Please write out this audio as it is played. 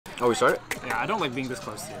Oh, we started? Yeah, I don't like being this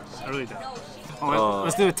close to you. I really don't. Oh,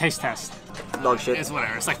 let's do a taste test. Dog shit. It's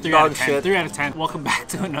whatever. It's like 3 Dog out of 10. shit. 3 out of 10. Welcome back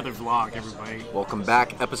to another vlog, everybody. Welcome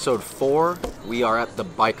back, episode 4. We are at the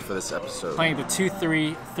bike for this episode. Playing the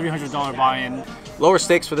 2-3 $300 buy-in. Lower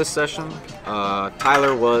stakes for this session.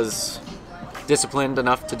 Tyler was disciplined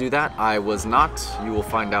enough to do that. I was not. You will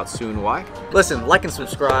find out soon why. Listen, like and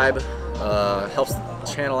subscribe. Helps the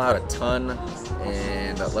channel out a ton.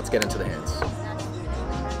 And let's get into the hands.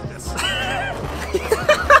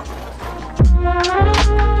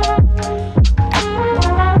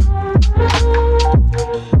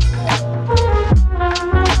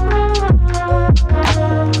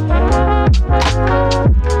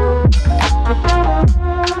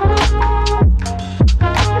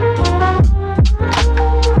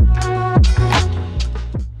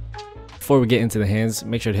 Before we get into the hands,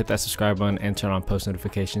 make sure to hit that subscribe button and turn on post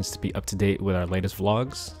notifications to be up to date with our latest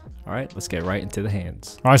vlogs. All right, let's get right into the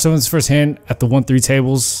hands. All right, so in this first hand at the 1-3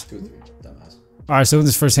 tables. 2-3, dumbass. All right, so in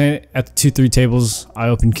this first hand at the 2-3 tables, I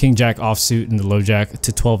opened King Jack offsuit and the low jack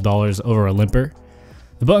to $12 over a limper.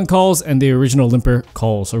 The button calls and the original limper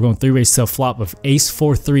calls. So we're going 3-ways to a flop of ace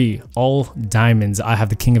 4-3, all diamonds. I have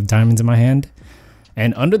the king of diamonds in my hand,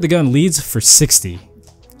 and under the gun leads for 60.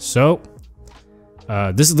 So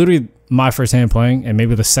this is literally my first hand playing and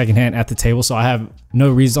maybe the second hand at the table, so I have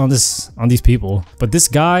no reads on these people. But this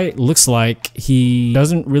guy looks like he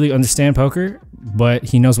doesn't really understand poker, but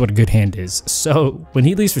he knows what a good hand is. So when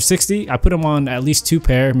he leaves for 60, I put him on at least 2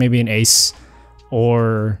 pair, maybe an ace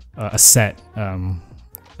or a set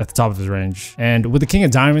at the top of his range. And with the king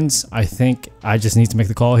of diamonds, I think I just need to make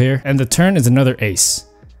the call here. And the turn is another ace.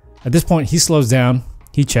 At this point, he slows down,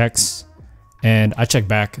 he checks, and I check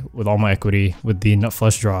back with all my equity with the nut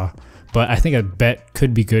flush draw. But I think a bet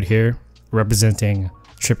could be good here, representing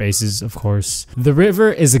trip aces, of course. The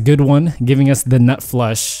river is a good one, giving us the nut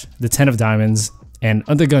flush, the 10 of diamonds, and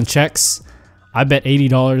under gun checks. I bet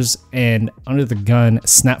 $80, and under the gun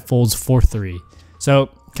snap folds 4-3. So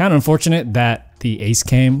kind of unfortunate that the ace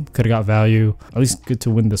came, could have got value. At least good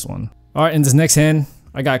to win this one. All right, in this next hand,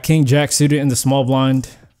 I got King Jack suited in the small blind.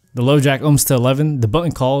 The low jack opens to 11. The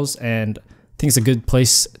button calls, and I think it's a good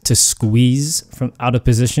place to squeeze from out of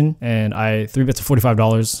position, and I 3-bet to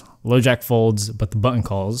 $45. Low jack folds, but the button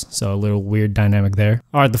calls, so a little weird dynamic there.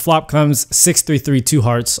 All right, the flop comes 6-3-3 2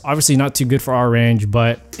 hearts. Obviously not too good for our range,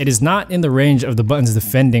 but it is not in the range of the button's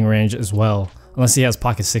defending range as well, unless he has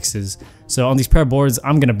pocket sixes. So on these pair of boards,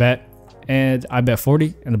 I'm gonna bet, and I bet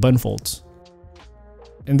 40, and the button folds.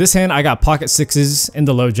 In this hand, I got pocket sixes in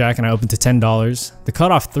the low jack, and I opened to $10. The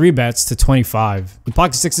cutoff 3 bets to 25. With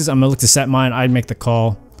pocket sixes, I'm gonna look to set mine. I'd make the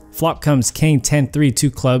call. Flop comes king 10-3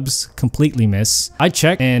 2 clubs, completely miss. I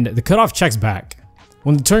check, and the cutoff checks back.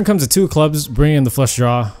 When the turn comes to 2 clubs, bring in the flush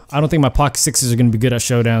draw. I don't think my pocket sixes are gonna be good at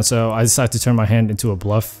showdown, so I decided to turn my hand into a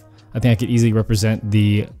bluff. I think I could easily represent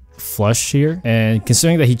the flush here. And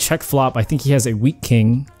considering that he checked flop, I think he has a weak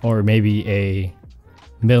king or maybe a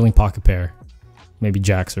middling pocket pair. Maybe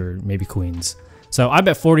jacks or maybe queens. So I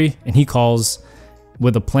bet 40 and he calls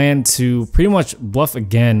with a plan to pretty much bluff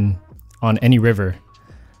again on any river.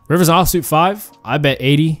 River's offsuit 5, I bet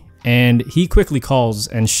 80, and he quickly calls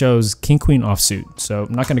and shows king queen offsuit. So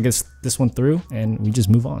I'm not gonna get this one through, and we just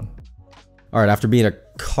move on. All right, after being a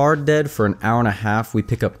card dead for an hour and a half, we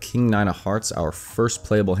pick up king 9 of hearts, our first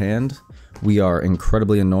playable hand. We are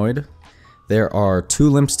incredibly annoyed. There are 2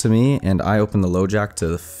 limps to me, and I open the low jack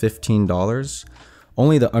to $15.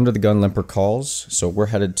 Only the under the gun limper calls, so we're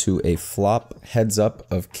headed to a flop heads up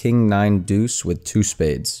of king 9 deuce with 2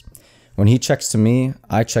 spades. When he checks to me,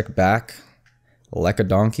 I check back like a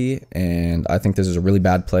donkey, and I think this is a really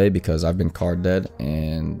bad play because I've been card dead,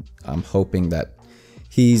 and I'm hoping that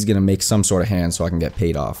he's gonna make some sort of hand so I can get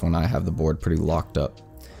paid off when I have the board pretty locked up.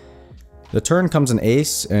 The turn comes an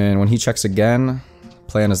ace, and when he checks again,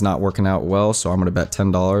 plan is not working out well, so I'm gonna bet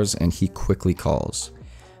 $10, and he quickly calls.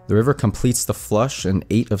 The river completes the flush, an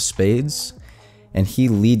 8 of spades, and he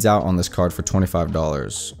leads out on this card for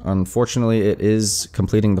 $25. Unfortunately, it is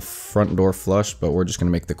completing the front door flush, but we're just going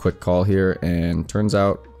to make the quick call here, and turns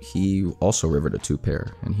out he also rivered a 2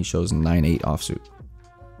 pair, and he shows 9-8 offsuit.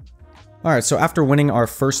 Alright, so after winning our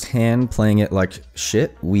first hand, playing it like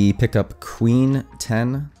shit, we pick up queen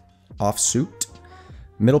 10 offsuit.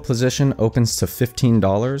 Middle position opens to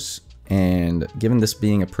 $15. And given this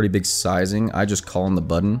being a pretty big sizing, I just call on the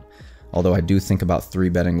button. Although I do think about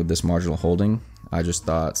 3-betting with this marginal holding. I just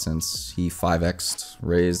thought since he 5x'd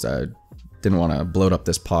raised, I didn't want to bloat up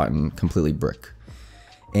this pot and completely brick.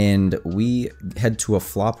 And we head to a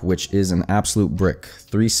flop which is an absolute brick,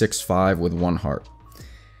 3-6-5 with 1 heart.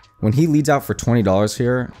 When he leads out for $20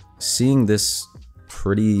 here, seeing this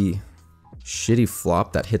pretty shitty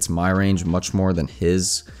flop that hits my range much more than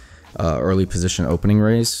his early position opening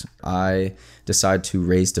raise, I decide to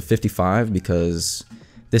raise to 55 because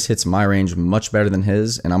this hits my range much better than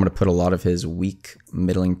his, and I'm going to put a lot of his weak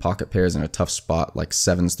middling pocket pairs in a tough spot like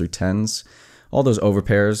 7s through 10s, all those over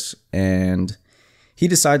pairs, and he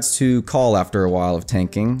decides to call after a while of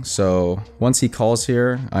tanking. So once he calls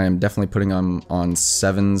here, I am definitely putting him on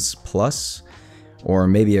 7s plus, or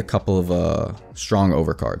maybe a couple of strong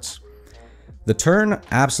overcards. The turn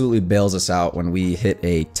absolutely bails us out when we hit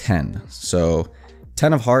a 10. So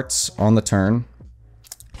 10 of hearts on the turn.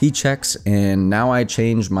 He checks, and now I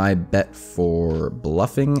change my bet for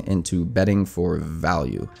bluffing into betting for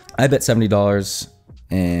value. I bet $70,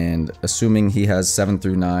 and assuming he has 7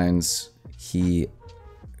 through 9s, he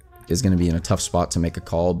is going to be in a tough spot to make a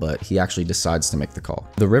call, but he actually decides to make the call.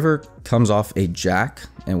 The river comes off a jack,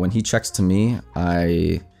 and when he checks to me,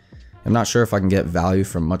 I am not sure if I can get value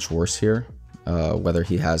from much worse here. Whether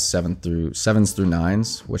he has 7s through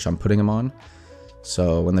 9s, which I'm putting him on.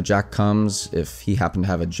 So when the jack comes, if he happened to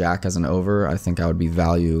have a jack as an over, I think I would be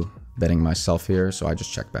value betting myself here. So I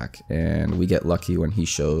just check back, and we get lucky when he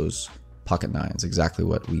shows pocket 9s, exactly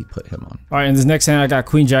what we put him on. All right, in this next hand, I got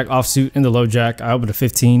queen jack offsuit in the low jack. I opened a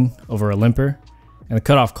 15 over a limper, and the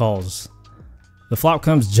cutoff calls. The flop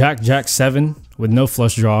comes jack, jack 7 with no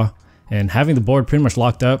flush draw, and having the board pretty much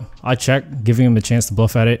locked up, I check, giving him a chance to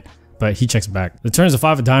bluff at it, but he checks back. The turn is a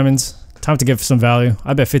 5 of diamonds. Time to give some value.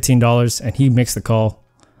 I bet $15, and he makes the call.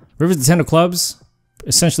 River's the 10 of clubs,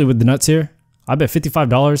 essentially with the nuts here. I bet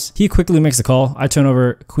 $55. He quickly makes the call. I turn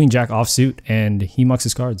over queen jack offsuit, and he mucks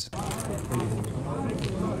his cards.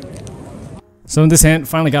 So in this hand,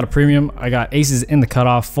 finally got a premium. I got aces in the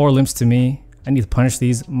cutoff, 4 limps to me. I need to punish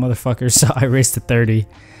these motherfuckers, so I raise to 30.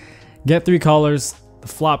 Get 3 callers. The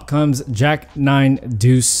flop comes jack 9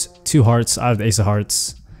 deuce, 2 hearts out of the ace of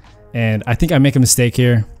hearts. And I think I make a mistake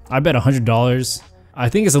here. I bet $100. I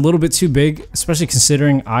think it's a little bit too big, especially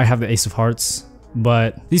considering I have the ace of hearts.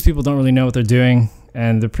 But these people don't really know what they're doing,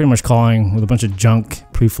 and they're pretty much calling with a bunch of junk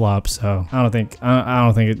pre-flop. So I don't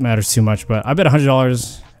think it matters too much. But I bet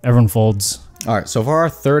 $100. Everyone folds. All right, so for our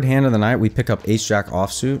third hand of the night, we pick up ace jack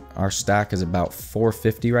offsuit. Our stack is about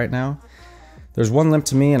 450 right now. There's 1 limp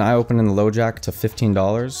to me, and I open in the low jack to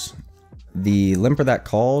 $15. The limper that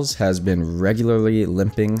calls has been regularly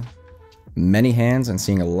limping many hands and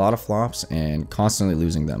seeing a lot of flops and constantly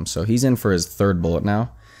losing them. So he's in for his 3rd bullet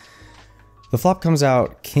now. The flop comes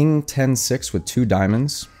out king 10-6 with 2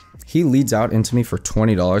 diamonds. He leads out into me for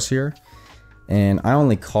 $20 here, and I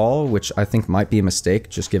only call, which I think might be a mistake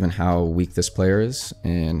just given how weak this player is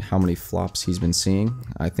and how many flops he's been seeing.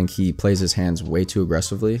 I think he plays his hands way too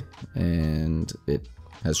aggressively, and it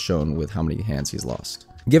has shown with how many hands he's lost.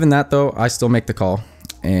 Given that though, I still make the call,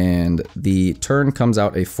 and the turn comes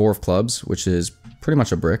out a 4 of clubs, which is pretty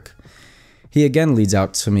much a brick. He again leads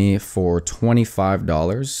out to me for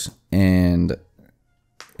 $25, and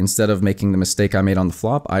instead of making the mistake I made on the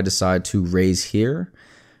flop, I decide to raise here.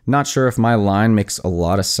 Not sure if my line makes a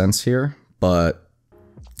lot of sense here, but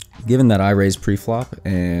given that I raised pre-flop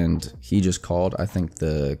and he just called, I think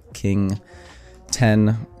the king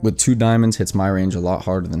 10 with 2 diamonds hits my range a lot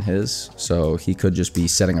harder than his, so he could just be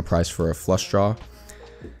setting a price for a flush draw.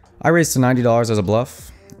 I raise to $90 as a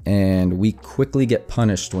bluff, and we quickly get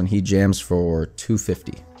punished when he jams for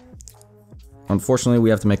 $250. Unfortunately, we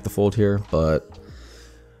have to make the fold here, but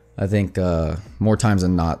I think more times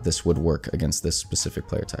than not, this would work against this specific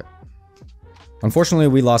player type. Unfortunately,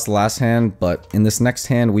 we lost the last hand, but in this next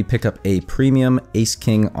hand, we pick up a premium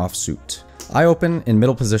ace-king offsuit. I open in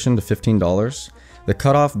middle position to $15. The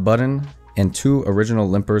cutoff button and 2 original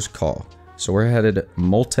limpers call. So we're headed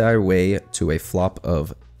multi-way to a flop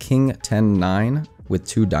of king 10-9 with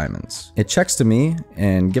 2 diamonds. It checks to me,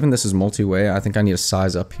 and given this is multi-way, I think I need to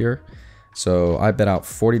size up here. So I bet out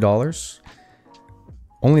 $40.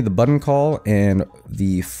 Only the button call and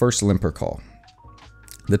the first limper call.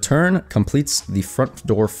 The turn completes the front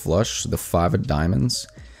door flush, the 5 of diamonds.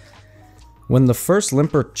 When the first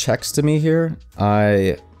limper checks to me here,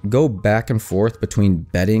 I go back and forth between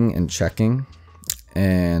betting and checking,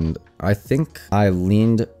 and I think I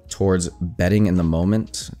leaned towards betting in the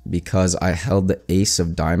moment because I held the ace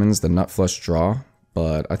of diamonds, the nut flush draw,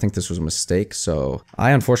 but I think this was a mistake, so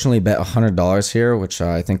I unfortunately bet $100 here, which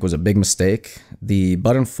I think was a big mistake. The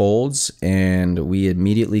button folds, and we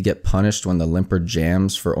immediately get punished when the limper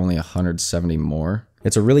jams for only 170 more.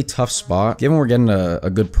 It's a really tough spot. Given we're getting a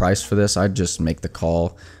good price for this, I'd just make the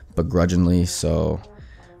call begrudgingly, so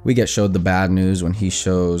we get showed the bad news when he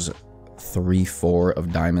shows 3-4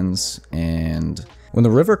 of diamonds, and when the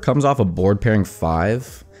river comes off a board pairing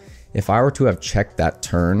 5, If I were to have checked that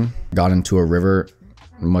turn, got into a river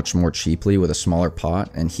much more cheaply with a smaller pot,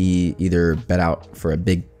 and he either bet out for a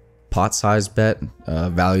big pot size bet,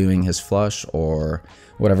 valuing his flush or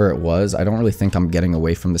whatever it was, I don't really think I'm getting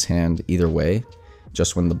away from this hand either way,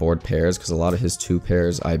 just when the board pairs, because a lot of his 2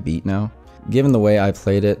 pairs I beat now. Given the way I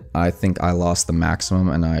played it, I think I lost the maximum,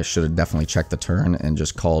 and I should have definitely checked the turn and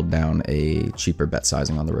just called down a cheaper bet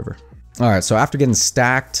sizing on the river. Alright, so after getting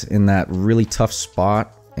stacked in that really tough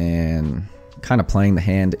spot and kind of playing the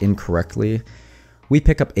hand incorrectly, we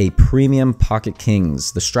pick up a premium pocket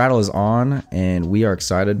kings. The straddle is on, and we are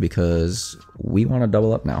excited because we want to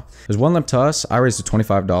double up now. There's 1 limp to us. I raised to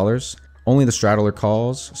 $25. Only the straddler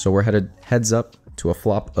calls, so we're headed heads up to a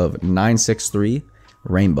flop of 9-6-3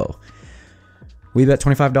 rainbow. We bet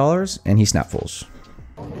 $25, and he snap folds.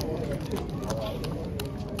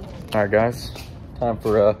 Alright guys, time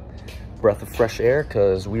for a breath of fresh air,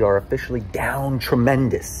 because we are officially down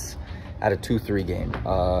tremendous at a 2-3 game.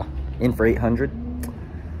 In for 800.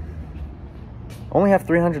 Only have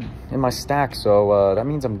 300 in my stack, so that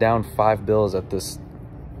means I'm down 5 bills at this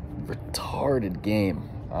retarded game.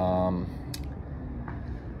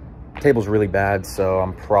 Table's really bad, so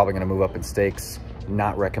I'm probably gonna move up in stakes.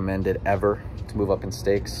 Not recommended ever to move up in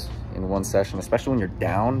stakes in one session, especially when you're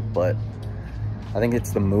down, but I think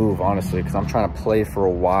it's the move, honestly, because I'm trying to play for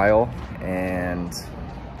a while, and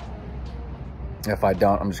if I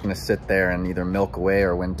don't, I'm just gonna sit there and either milk away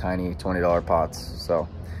or win tiny $20 pots. So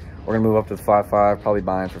we're gonna move up to the 5-5, probably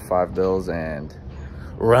buying for 5 bills and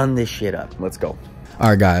run this shit up. Let's go. All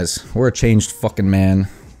right, guys, we're a changed fucking man.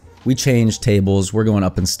 We changed tables. We're going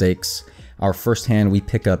up in stakes. Our first hand, we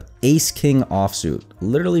pick up ace king offsuit,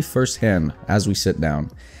 literally first hand as we sit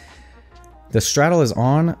down. The straddle is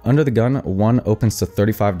on. Under the gun, 1 opens to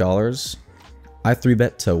 $35. I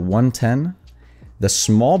 3-bet to 110. The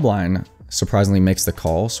small blind surprisingly makes the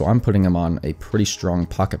call, so I'm putting him on a pretty strong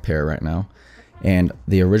pocket pair right now, and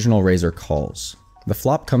the original raiser calls. The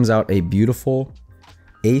flop comes out a beautiful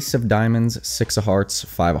ace of diamonds, 6 of hearts,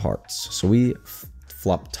 5 of hearts. So we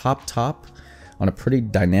flop top on a pretty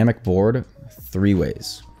dynamic board 3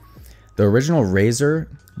 ways. The original raiser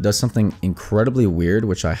does something incredibly weird,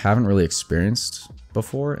 which I haven't really experienced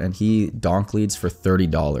before, and he donk leads for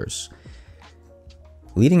 $30.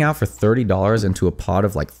 Leading out for $30 into a pot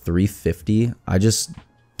of like 350, I just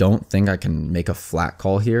don't think I can make a flat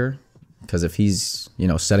call here, because if he's, you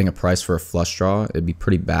know, setting a price for a flush draw, it'd be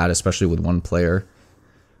pretty bad, especially with 1 player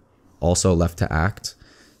also left to act.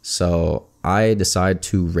 So I decide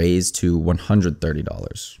to raise to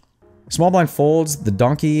 $130. Small blind folds. The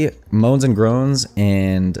donkey moans and groans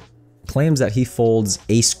and claims that he folds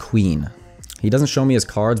ace queen. He doesn't show me his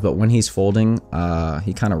cards, but when he's folding,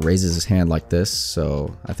 he kind of raises his hand like this.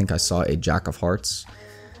 So I think I saw a jack of hearts.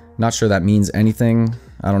 Not sure that means anything.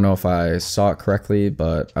 I don't know if I saw it correctly,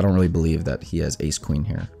 but I don't really believe that he has ace queen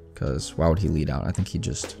here, because why would he lead out? I think he'd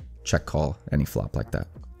just check call any flop like that.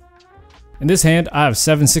 In this hand, I have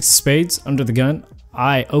 7-6 of spades under the gun.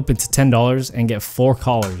 I open to $10 and get 4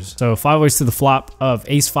 callers. So 5 ways to the flop of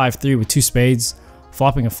ace 5-3 with 2 spades,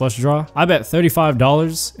 flopping a flush draw. I bet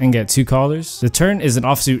 $35 and get 2 callers. The turn is an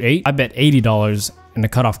offsuit 8. I bet $80 and the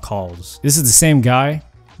cutoff calls. This is the same guy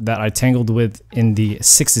that I tangled with in the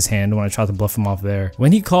 6s hand when I tried to bluff him off there.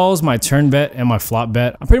 When he calls my turn bet and my flop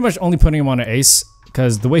bet, I'm pretty much only putting him on an ace,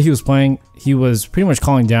 because the way he was playing, he was pretty much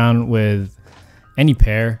calling down with any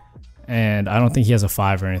pair, and I don't think he has a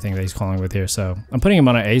 5 or anything that he's calling with here, so I'm putting him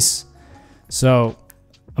on an ace. So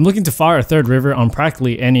I'm looking to fire a 3rd river on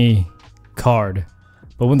practically any card,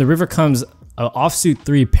 but when the river comes offsuit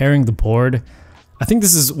 3 pairing the board, I think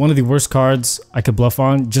this is one of the worst cards I could bluff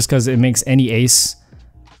on, just because it makes any ace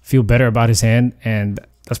feel better about his hand, and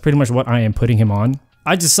that's pretty much what I am putting him on.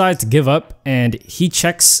 I decide to give up, and he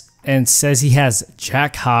checks and says he has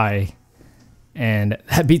jack high, and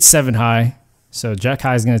that beats 7 high. So jack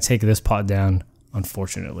high is going to take this pot down,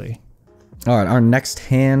 unfortunately. All right, our next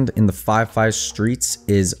hand in the 5-5 streets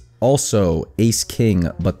is also ace king,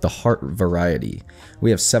 but the heart variety. We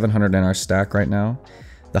have 700 in our stack right now.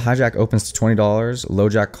 The hijack opens to $20, low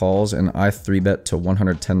jack calls, and I 3-bet to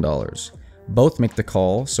 $110. Both make the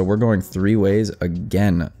call, so we're going 3 ways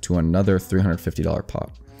again to another $350 pot.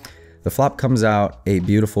 The flop comes out a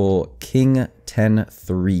beautiful king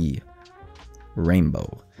 10-3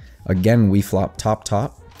 rainbow. Again, we flop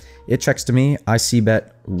top. It checks to me. I see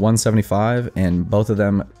bet 175, and both of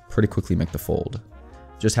them pretty quickly make the fold.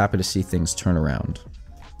 Just happy to see things turn around.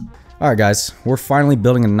 All right, guys, we're finally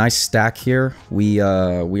building a nice stack here. We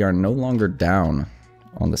are no longer down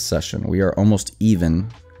on the session. We are almost even,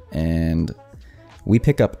 and we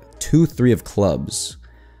pick up 2 3 of clubs.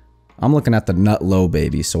 I'm looking at the nut low,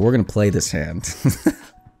 baby, so we're gonna play this hand.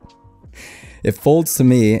 It folds to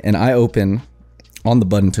me, and I open on the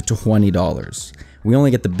button to $20. We only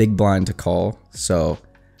get the big blind to call, so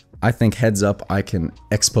I think heads up I can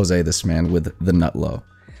expose this man with the nut low.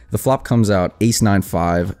 The flop comes out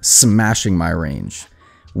ace-9-5, smashing my range.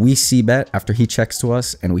 We c-bet after he checks to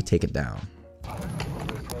us, and we take it down.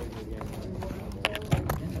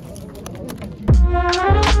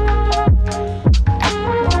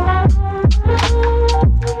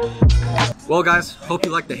 Well guys, hope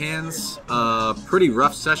you liked the hands. Pretty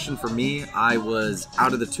rough session for me. I was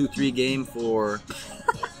out of the 2-3 game for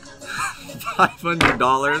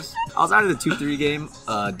 $500. I was out of the 2-3 game,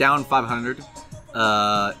 down 500.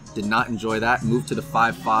 Did not enjoy that. Moved to the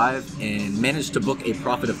 5-5 and managed to book a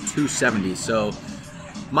profit of 270. So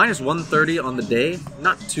minus 130 on the day,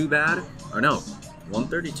 not too bad. Or no,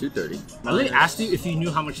 130, 230. I really asked you if you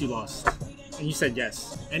knew how much you lost. And you said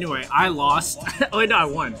yes. Anyway, I lost. Oh wait, no, I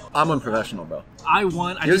won. I'm unprofessional, bro. I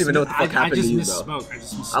won. You don't even know what the fuck happened to you, bro. I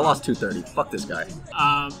just misspoke. I lost 230. Fuck this guy.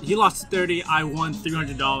 He lost 30. I won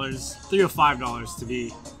 $300, $305 to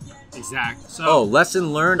be exact. So. Oh,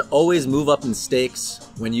 lesson learned: always move up in stakes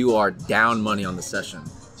when you are down money on the session.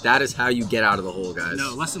 That is how you get out of the hole, guys.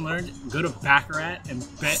 No, lesson learned: go to Baccarat and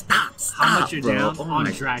bet Stop, how much you're bro. down Oh on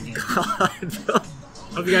my Dragon. God, bro.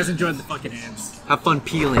 Hope you guys enjoyed the fucking hands. Have fun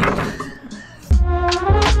peeling.